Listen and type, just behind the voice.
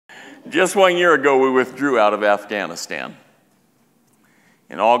Just 1 year ago, we withdrew out of Afghanistan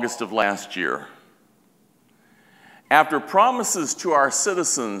in August of last year. After promises to our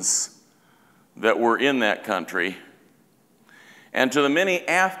citizens that were in that country and to the many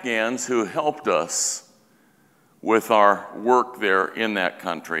Afghans who helped us with our work there in that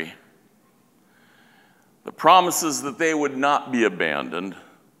country, the promises that they would not be abandoned,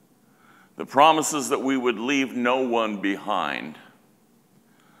 the promises that we would leave no one behind.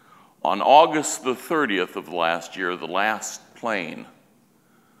 On August the 30th of last year, the last plane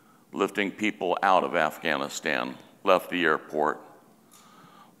lifting people out of Afghanistan left the airport,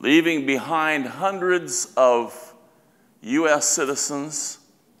 leaving behind hundreds of U.S. citizens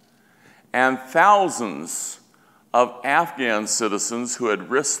and thousands of Afghan citizens who had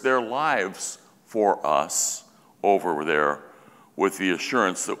risked their lives for us over there with the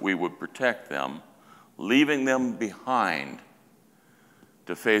assurance that we would protect them, leaving them behind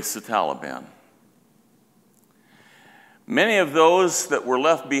to face the Taliban. Many of those that were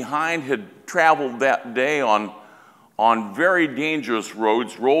left behind had traveled that day on very dangerous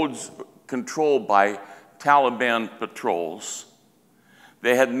roads controlled by Taliban patrols.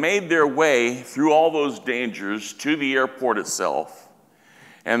 They had made their way through all those dangers to the airport itself,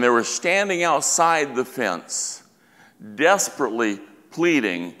 and they were standing outside the fence, desperately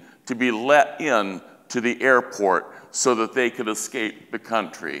pleading to be let in to the airport so that they could escape the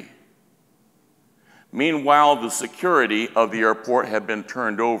country. Meanwhile, the security of the airport had been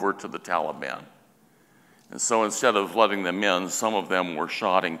turned over to the Taliban. And so instead of letting them in, some of them were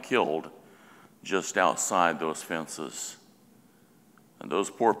shot and killed just outside those fences. And those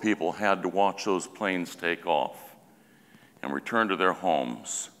poor people had to watch those planes take off and return to their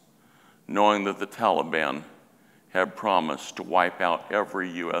homes, knowing that the Taliban had promised to wipe out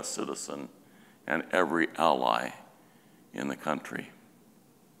every U.S. citizen and every ally in the country.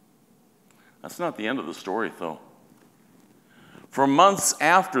 That's not the end of the story, though. For months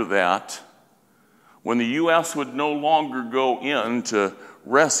after that, when the U.S. would no longer go in to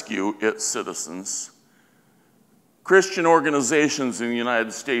rescue its citizens, Christian organizations in the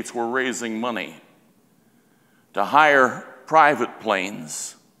United States were raising money to hire private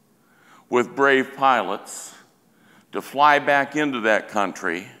planes with brave pilots to fly back into that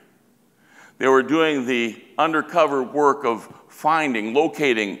country. They were doing the undercover work of finding,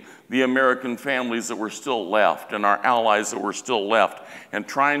 locating the American families that were still left and our allies that were still left, and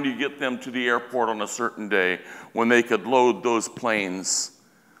trying to get them to the airport on a certain day when they could load those planes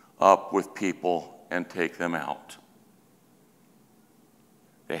up with people and take them out.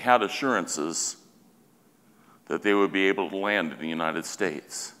 They had assurances that they would be able to land in the United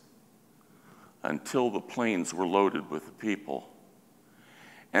States until the planes were loaded with the people.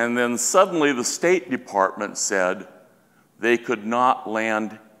 And then suddenly the State Department said they could not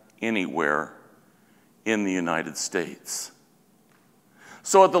land anywhere in the United States.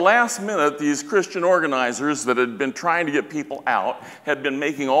 So at the last minute, these Christian organizers that had been trying to get people out, had been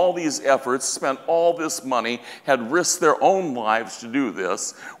making all these efforts, spent all this money, had risked their own lives to do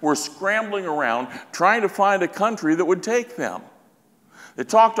this, were scrambling around trying to find a country that would take them. They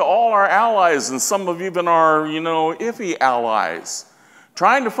talked to all our allies and some of even our, iffy allies,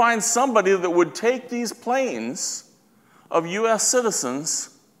 trying to find somebody that would take these planes of U.S.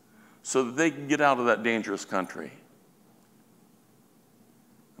 citizens so that they could get out of that dangerous country.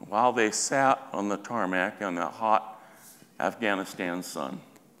 While they sat on the tarmac in that hot Afghanistan sun,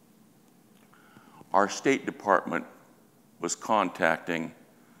 our State Department was contacting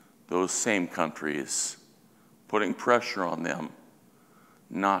those same countries, putting pressure on them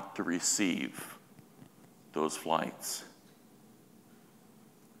not to receive those flights.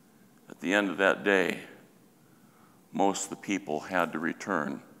 At the end of that day, most of the people had to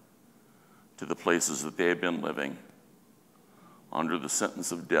return to the places that they had been living under the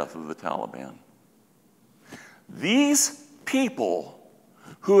sentence of death of the Taliban. These people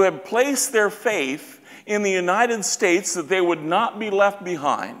who had placed their faith in the United States that they would not be left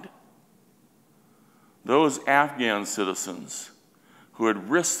behind, those Afghan citizens who had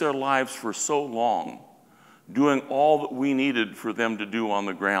risked their lives for so long, doing all that we needed for them to do on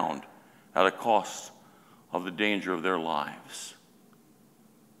the ground at a cost of the danger of their lives.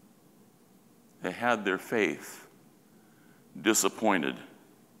 They had their faith disappointed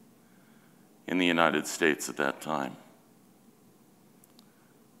in the United States at that time.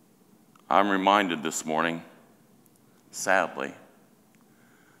 I'm reminded this morning, sadly,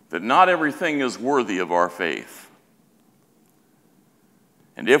 that not everything is worthy of our faith.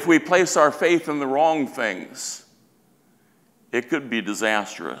 And if we place our faith in the wrong things, it could be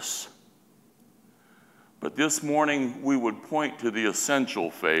disastrous. But this morning, we would point to the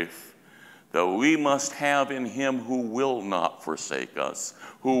essential faith that we must have in him who will not forsake us,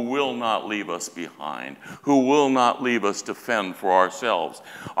 who will not leave us behind, who will not leave us to fend for ourselves.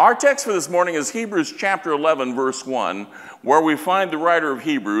 Our text for this morning is Hebrews chapter 11, verse 1, where we find the writer of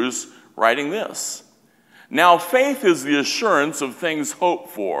Hebrews writing this. Now faith is the assurance of things hoped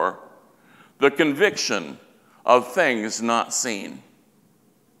for, the conviction of things not seen.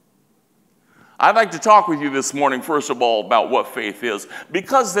 I'd like to talk with you this morning, first of all, about what faith is,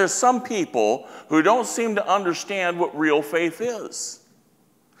 because there's some people who don't seem to understand what real faith is.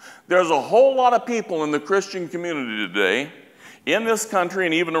 There's a whole lot of people in the Christian community today, in this country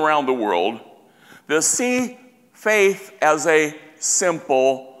and even around the world, that see faith as a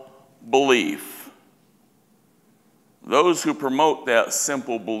simple belief. Those who promote that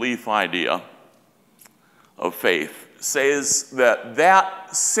simple belief idea of faith says that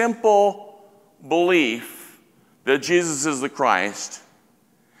that simple belief that Jesus is the Christ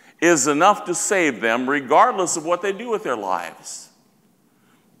is enough to save them regardless of what they do with their lives.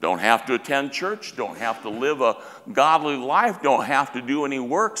 Don't have to attend church, don't have to live a godly life, don't have to do any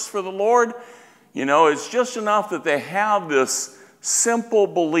works for the Lord. You know, it's just enough that they have this simple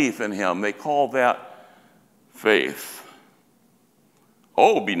belief in him. They call that faith.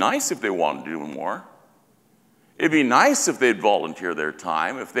 Oh, it'd be nice if they wanted to do more. It'd be nice if they'd volunteer their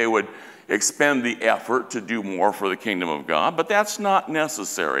time, if they would expend the effort to do more for the kingdom of God, but that's not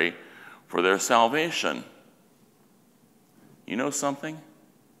necessary for their salvation. You know something?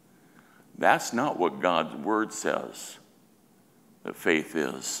 That's not what God's word says that faith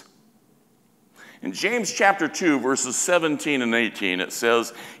is. In James chapter 2, verses 17 and 18, it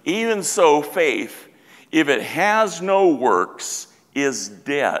says, even so faith, if it has no works, is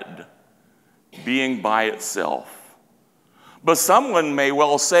dead, being by itself. But someone may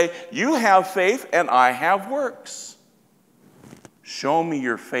well say, you have faith and I have works. Show me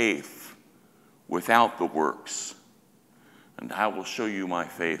your faith without the works, and I will show you my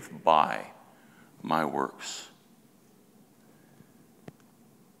faith by my works.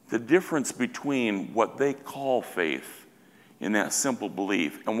 The difference between what they call faith in that simple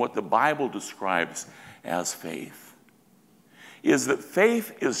belief and what the Bible describes as faith is that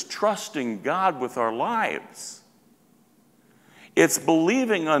faith is trusting God with our lives. It's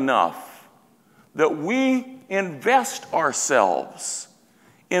believing enough that we invest ourselves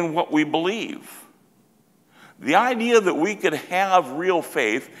in what we believe. The idea that we could have real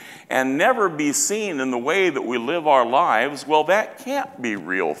faith and never be seen in the way that we live our lives, well, that can't be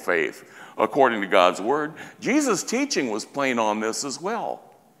real faith according to God's word. Jesus' teaching was plain on this as well.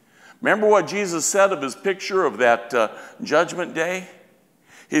 Remember what Jesus said of his picture of that judgment day?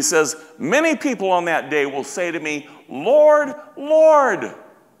 He says, many people on that day will say to me, Lord, Lord.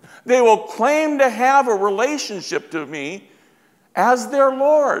 They will claim to have a relationship to me as their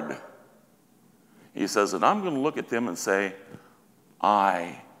Lord. He says, and I'm going to look at them and say,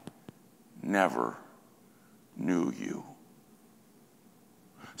 I never knew you.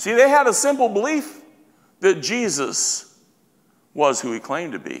 See, they had a simple belief that Jesus was who he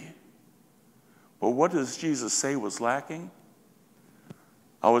claimed to be. But what does Jesus say was lacking?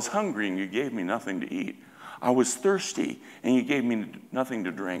 I was hungry and you gave me nothing to eat. I was thirsty and you gave me nothing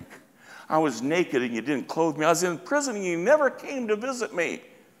to drink. I was naked and you didn't clothe me. I was in prison and you never came to visit me.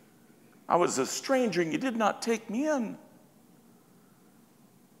 I was a stranger and you did not take me in.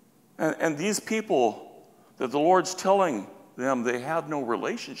 And these people that the Lord's telling them they have no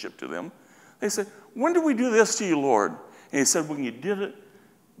relationship to them, they said, when did we do this to you, Lord? And he said, when you did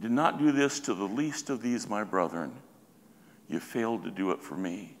not do this to the least of these, my brethren, you failed to do it for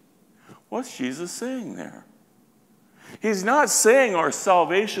me. What's Jesus saying there? He's not saying our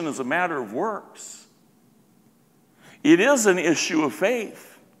salvation is a matter of works. It is an issue of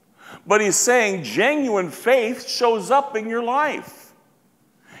faith. But he's saying genuine faith shows up in your life.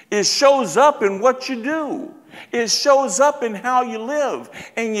 It shows up in what you do. It shows up in how you live.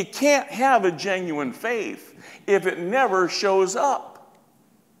 And you can't have a genuine faith if it never shows up.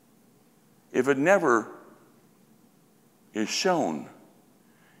 If it never is shown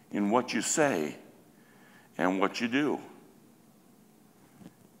in what you say and what you do.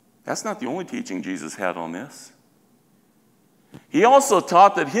 That's not the only teaching Jesus had on this. He also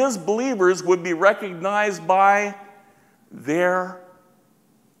taught that his believers would be recognized by their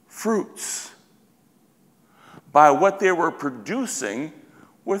fruits, by what they were producing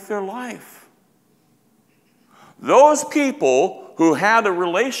with their life. Those people who had a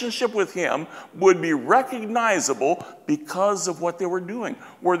relationship with him would be recognizable because of what they were doing.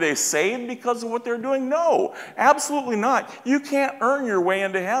 Were they saved because of what they were doing? No, absolutely not. You can't earn your way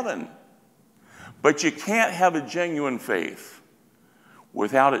into heaven. But you can't have a genuine faith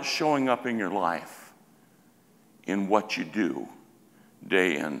without it showing up in your life in what you do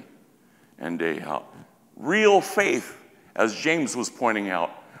day in and day out. Real faith, as James was pointing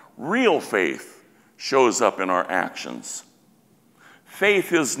out, real faith shows up in our actions.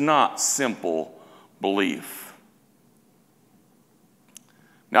 Faith is not simple belief.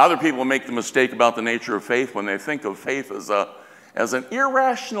 Now, other people make the mistake about the nature of faith when they think of faith as an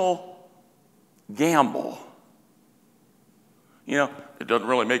irrational gamble. You know, it doesn't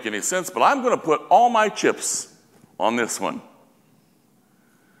really make any sense, but I'm going to put all my chips on this one.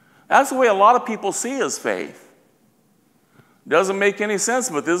 That's the way a lot of people see as faith. Doesn't make any sense,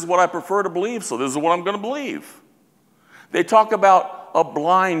 but this is what I prefer to believe, so this is what I'm going to believe. They talk about a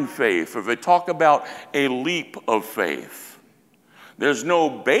blind faith, or they talk about a leap of faith. There's no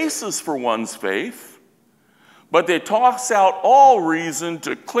basis for one's faith, but they toss out all reason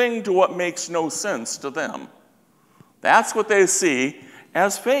to cling to what makes no sense to them. That's what they see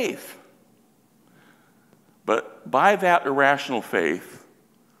as faith. But by that irrational faith,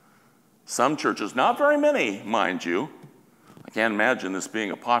 some churches, not very many, mind you, I can't imagine this being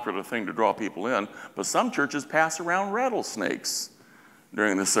a popular thing to draw people in, but some churches pass around rattlesnakes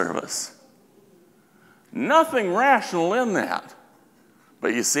during the service. Nothing rational in that.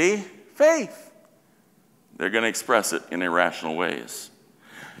 But you see, faith. They're going to express it in irrational ways.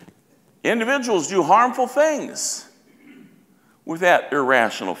 Individuals do harmful things with that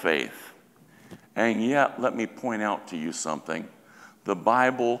irrational faith. And yet, let me point out to you something. The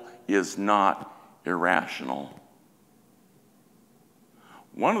Bible is not irrational.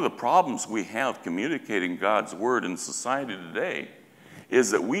 One of the problems we have communicating God's word in society today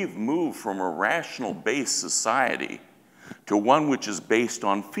is that we've moved from a rational-based society to one which is based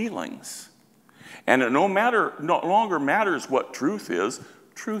on feelings. And it no longer matters what truth is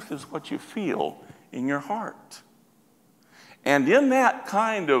what you feel in your heart. And in that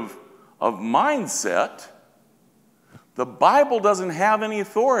kind of mindset, the Bible doesn't have any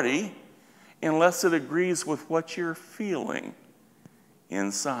authority unless it agrees with what you're feeling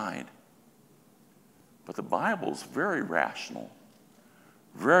inside. But the Bible's very rational,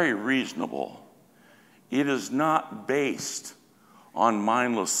 very reasonable. It is not based on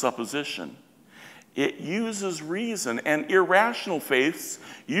mindless supposition. It uses reason, and irrational faiths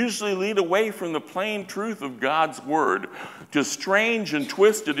usually lead away from the plain truth of God's word to strange and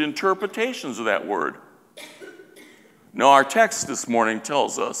twisted interpretations of that word. Now, our text this morning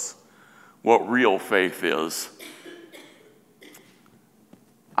tells us what real faith is.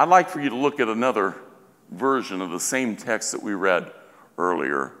 I'd like for you to look at another version of the same text that we read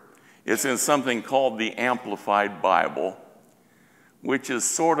earlier. It's in something called the Amplified Bible, which is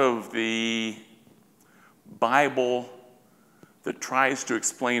sort of the Bible that tries to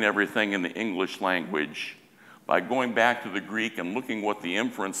explain everything in the English language by going back to the Greek and looking what the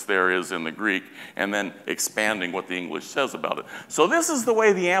inference there is in the Greek and then expanding what the English says about it. So this is the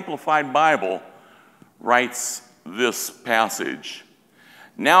way the Amplified Bible writes this passage.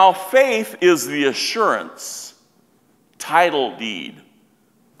 Now faith is the assurance, title deed,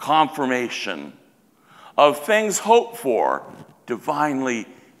 confirmation of things hoped for, divinely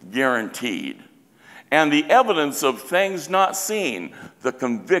guaranteed, and the evidence of things not seen, the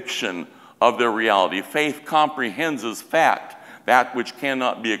conviction of their reality. Faith comprehends as fact that which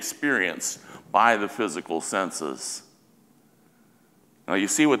cannot be experienced by the physical senses. Now you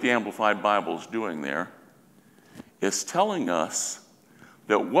see what the Amplified Bible is doing there. It's telling us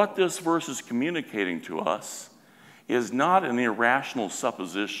that what this verse is communicating to us is not an irrational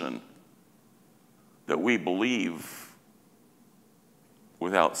supposition that we believe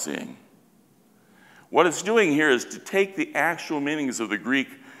without seeing. What it's doing here is to take the actual meanings of the Greek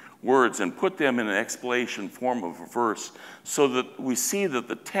words and put them in an explanation form of a verse so that we see that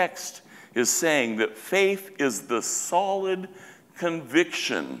the text is saying that faith is the solid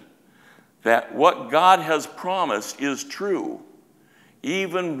conviction that what God has promised is true,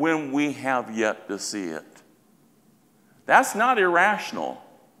 even when we have yet to see it. That's not irrational.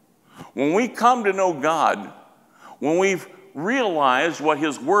 When we come to know God, when we've realized what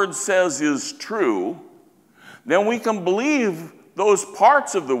His Word says is true, then we can believe those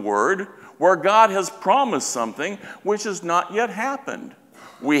parts of the Word where God has promised something which has not yet happened.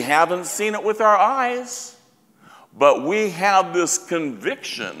 We haven't seen it with our eyes, but we have this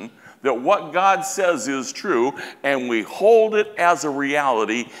conviction that what God says is true, and we hold it as a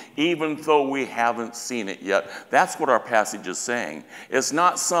reality even though we haven't seen it yet. That's what our passage is saying. It's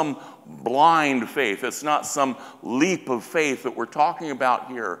not some blind faith. It's not some leap of faith that we're talking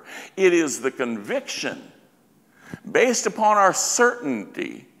about here. It is the conviction based upon our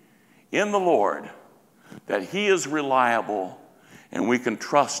certainty in the Lord that He is reliable and we can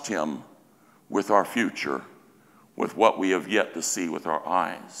trust him with our future, with what we have yet to see with our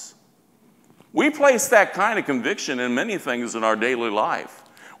eyes. We place that kind of conviction in many things in our daily life.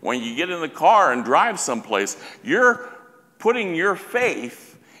 When you get in the car and drive someplace, you're putting your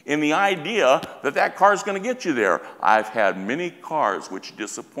faith in the idea that that car is going to get you there. I've had many cars which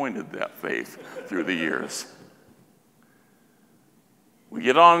disappointed that faith through the years. We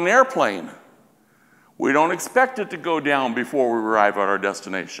get on an airplane. We don't expect it to go down before we arrive at our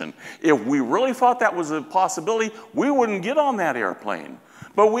destination. If we really thought that was a possibility, we wouldn't get on that airplane.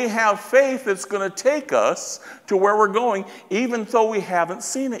 But we have faith that's going to take us to where we're going, even though we haven't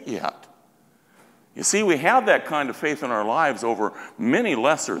seen it yet. You see, we have that kind of faith in our lives over many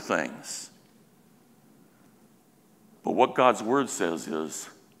lesser things. But what God's Word says is,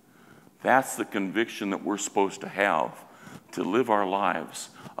 that's the conviction that we're supposed to have to live our lives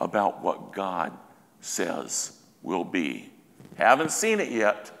about what God says will be. Haven't seen it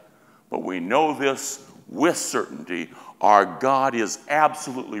yet, but we know this with certainty. Our God is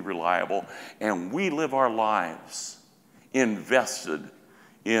absolutely reliable, and we live our lives invested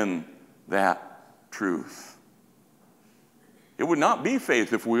in that truth. It would not be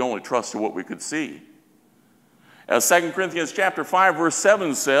faith if we only trusted what we could see. As 2 Corinthians chapter 5, verse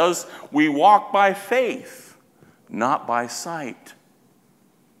 7 says, we walk by faith, not by sight.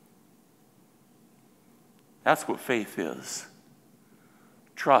 That's what faith is.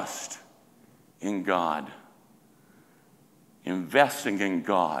 Trust in God. Investing in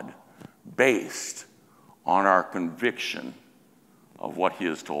God based on our conviction of what he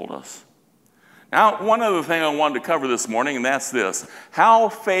has told us. Now, one other thing I wanted to cover this morning, and that's this: how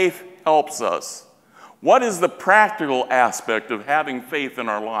faith helps us. What is the practical aspect of having faith in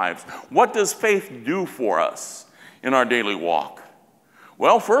our lives? What does faith do for us in our daily walk?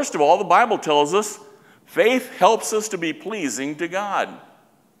 Well, first of all, the Bible tells us faith helps us to be pleasing to God.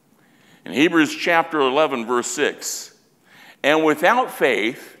 In Hebrews chapter 11, verse 6, and without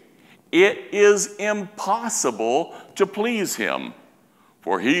faith, it is impossible to please him.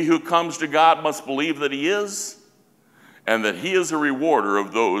 For he who comes to God must believe that he is, and that he is a rewarder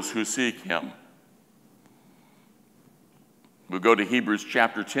of those who seek him. We go to Hebrews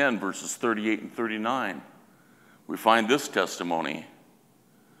chapter 10, verses 38 and 39. We find this testimony.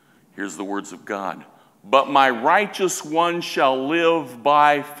 Here's the words of God. But my righteous one shall live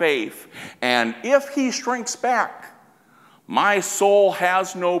by faith, and if he shrinks back, my soul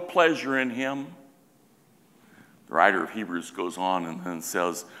has no pleasure in him. The writer of Hebrews goes on and then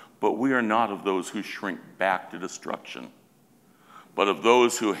says, but we are not of those who shrink back to destruction, but of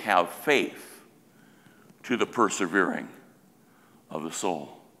those who have faith to the persevering of the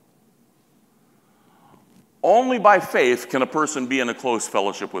soul. Only by faith can a person be in a close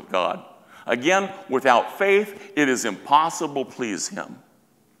fellowship with God. Again, without faith, it is impossible to please him.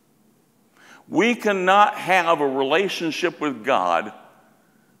 We cannot have a relationship with God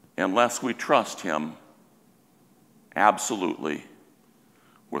unless we trust him absolutely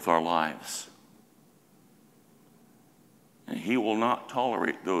with our lives. And he will not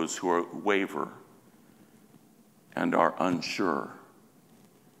tolerate those who waver and are unsure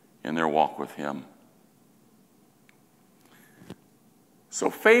in their walk with him. So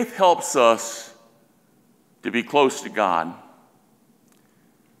faith helps us to be close to God.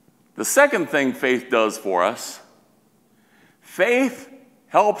 The second thing faith does for us, faith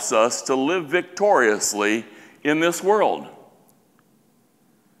helps us to live victoriously in this world.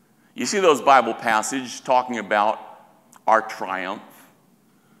 You see those Bible passages talking about our triumph,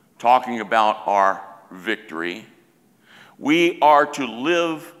 talking about our victory. We are to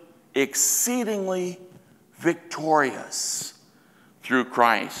live exceedingly victorious through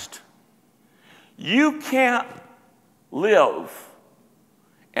Christ. You can't live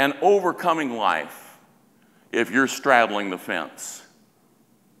an overcoming life if you're straddling the fence.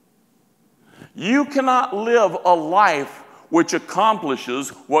 You cannot live a life which accomplishes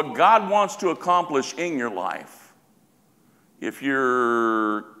what God wants to accomplish in your life if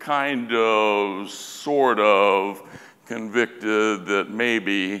you're kind of, sort of convicted that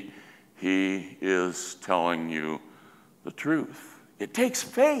maybe he is telling you the truth. It takes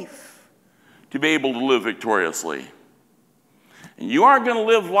faith to be able to live victoriously. And you aren't going to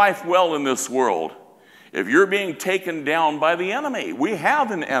live life well in this world if you're being taken down by the enemy. We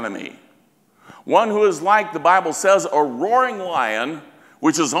have an enemy. One who is like, the Bible says, a roaring lion,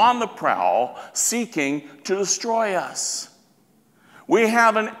 which is on the prowl, seeking to destroy us. We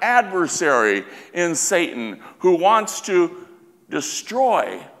have an adversary in Satan who wants to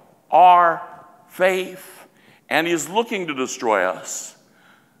destroy our faith, and he's looking to destroy us.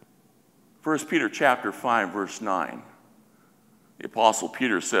 1 Peter chapter 5, verse 9. The Apostle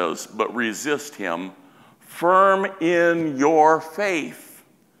Peter says, but resist him, firm in your faith,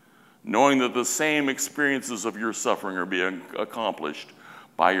 knowing that the same experiences of your suffering are being accomplished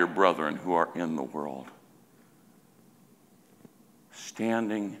by your brethren who are in the world.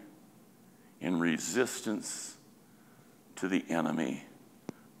 Standing in resistance to the enemy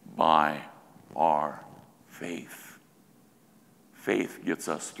by our faith. Faith gets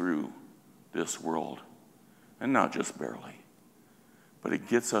us through this world, and not just barely, but it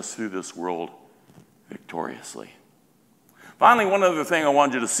gets us through this world victoriously. Finally, one other thing I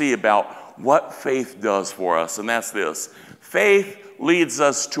want you to see about what faith does for us, and that's this. Faith leads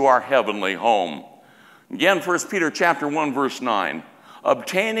us to our heavenly home. Again, 1 Peter chapter 1, verse 9.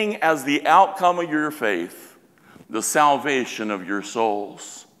 Obtaining as the outcome of your faith the salvation of your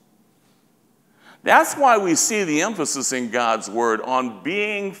souls. That's why we see the emphasis in God's word on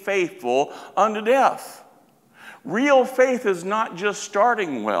being faithful unto death. Real faith is not just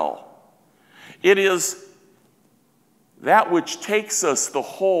starting well. It is that which takes us the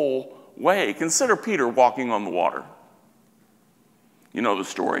whole way. Consider Peter walking on the water. You know the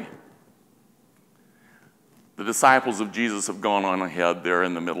story. The disciples of Jesus have gone on ahead. They're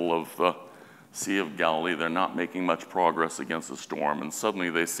in the middle of the Sea of Galilee. They're not making much progress against the storm. And suddenly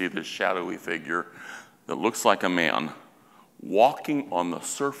they see this shadowy figure that looks like a man walking on the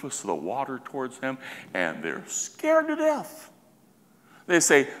surface of the water towards them. And they're scared to death. They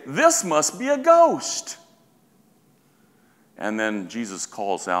say, this must be a ghost. And then Jesus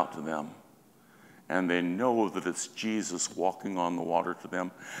calls out to them. And they know that it's Jesus walking on the water to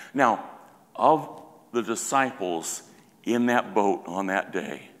them. Now, of the disciples in that boat on that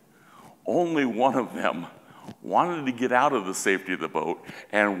day, only one of them wanted to get out of the safety of the boat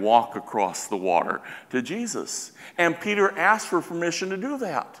and walk across the water to Jesus. And Peter asked for permission to do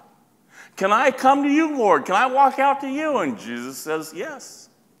that. Can I come to you, Lord? Can I walk out to you? And Jesus says, yes.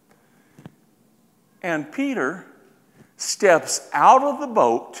 And Peter steps out of the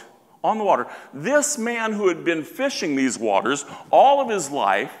boat on the water. This man who had been fishing these waters all of his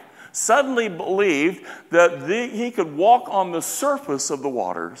life suddenly believed that he could walk on the surface of the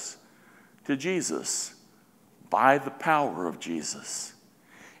waters to Jesus by the power of Jesus.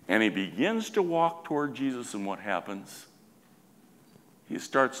 And he begins to walk toward Jesus, and what happens? He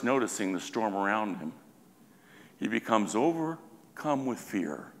starts noticing the storm around him. He becomes overcome with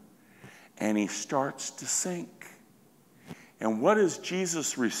fear, and he starts to sink. And what is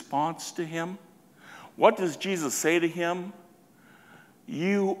Jesus' response to him? What does Jesus say to him?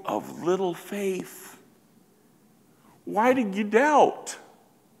 You of little faith. Why did you doubt?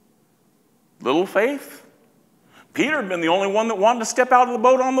 Little faith? Peter had been the only one that wanted to step out of the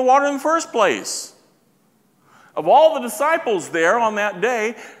boat on the water in the first place. Of all the disciples there on that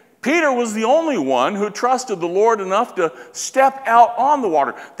day, Peter was the only one who trusted the Lord enough to step out on the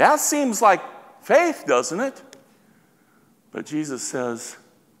water. That seems like faith, doesn't it? But Jesus says,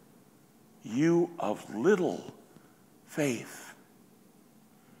 you of little faith.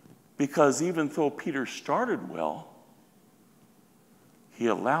 Because even though Peter started well, he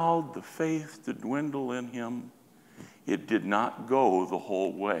allowed the faith to dwindle in him. It did not go the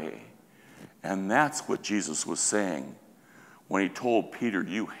whole way. And that's what Jesus was saying when he told Peter,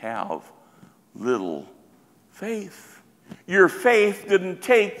 you have little faith. Your faith didn't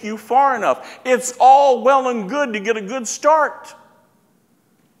take you far enough. It's all well and good to get a good start.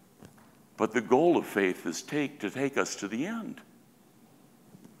 But the goal of faith is to take us to the end.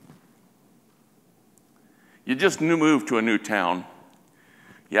 You just moved to a new town.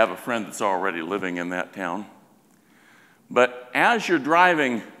 You have a friend that's already living in that town. But as you're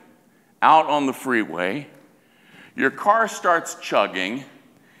driving out on the freeway, your car starts chugging,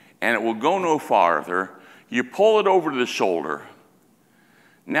 and it will go no farther. You pull it over to the shoulder.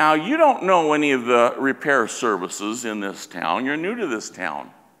 Now, you don't know any of the repair services in this town. You're new to this town.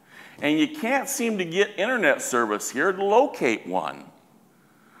 And you can't seem to get internet service here to locate one.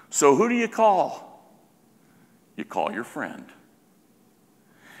 So who do you call? You call your friend.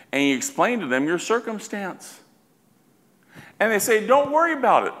 And you explain to them your circumstance. And they say, don't worry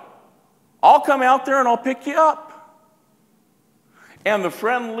about it. I'll come out there and I'll pick you up. And the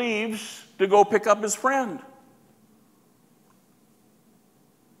friend leaves to go pick up his friend.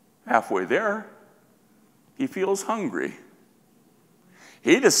 Halfway there, he feels hungry.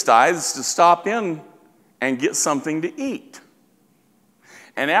 He decides to stop in and get something to eat.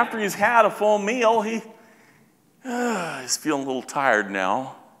 And after he's had a full meal, he's feeling a little tired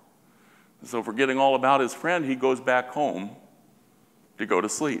now. So forgetting all about his friend, he goes back home to go to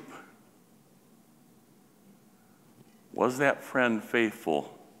sleep. Was that friend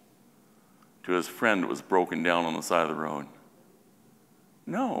faithful to his friend that was broken down on the side of the road?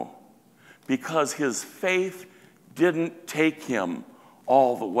 No, because his faith didn't take him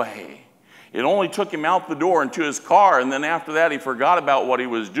all the way. It only took him out the door into his car, and then after that he forgot about what he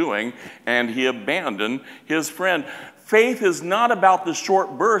was doing and he abandoned his friend. Faith is not about the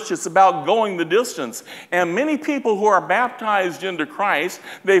short burst, it's about going the distance. And many people who are baptized into Christ,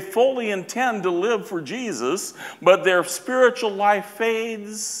 they fully intend to live for Jesus, but their spiritual life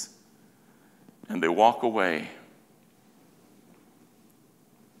fades and they walk away.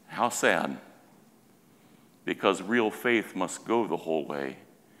 How sad. Because real faith must go the whole way.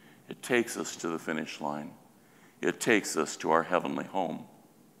 It takes us to the finish line. It takes us to our heavenly home.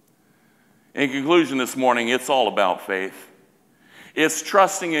 In conclusion this morning, it's all about faith. It's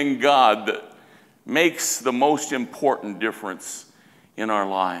trusting in God that makes the most important difference in our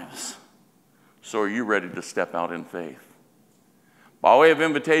lives. So are you ready to step out in faith? By way of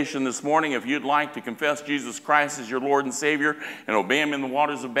invitation this morning, if you'd like to confess Jesus Christ as your Lord and Savior and obey him in the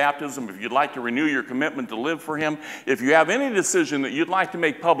waters of baptism, if you'd like to renew your commitment to live for him, if you have any decision that you'd like to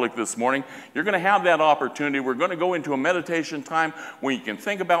make public this morning, you're going to have that opportunity. We're going to go into a meditation time where you can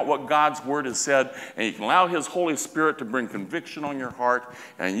think about what God's Word has said, and you can allow his Holy Spirit to bring conviction on your heart,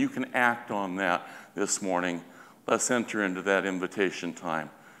 and you can act on that this morning. Let's enter into that invitation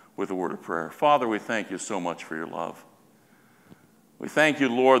time with a word of prayer. Father, we thank you so much for your love. We thank you,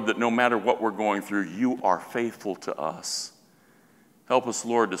 Lord, that no matter what we're going through, you are faithful to us. Help us,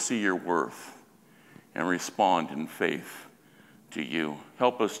 Lord, to see your worth and respond in faith to you.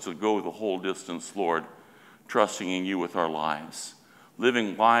 Help us to go the whole distance, Lord, trusting in you with our lives,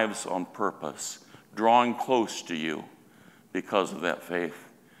 living lives on purpose, drawing close to you because of that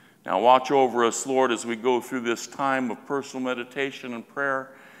faith. Now watch over us, Lord, as we go through this time of personal meditation and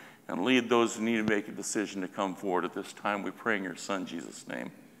prayer, and lead those who need to make a decision to come forward at this time. We pray in your Son, Jesus'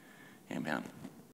 name. Amen.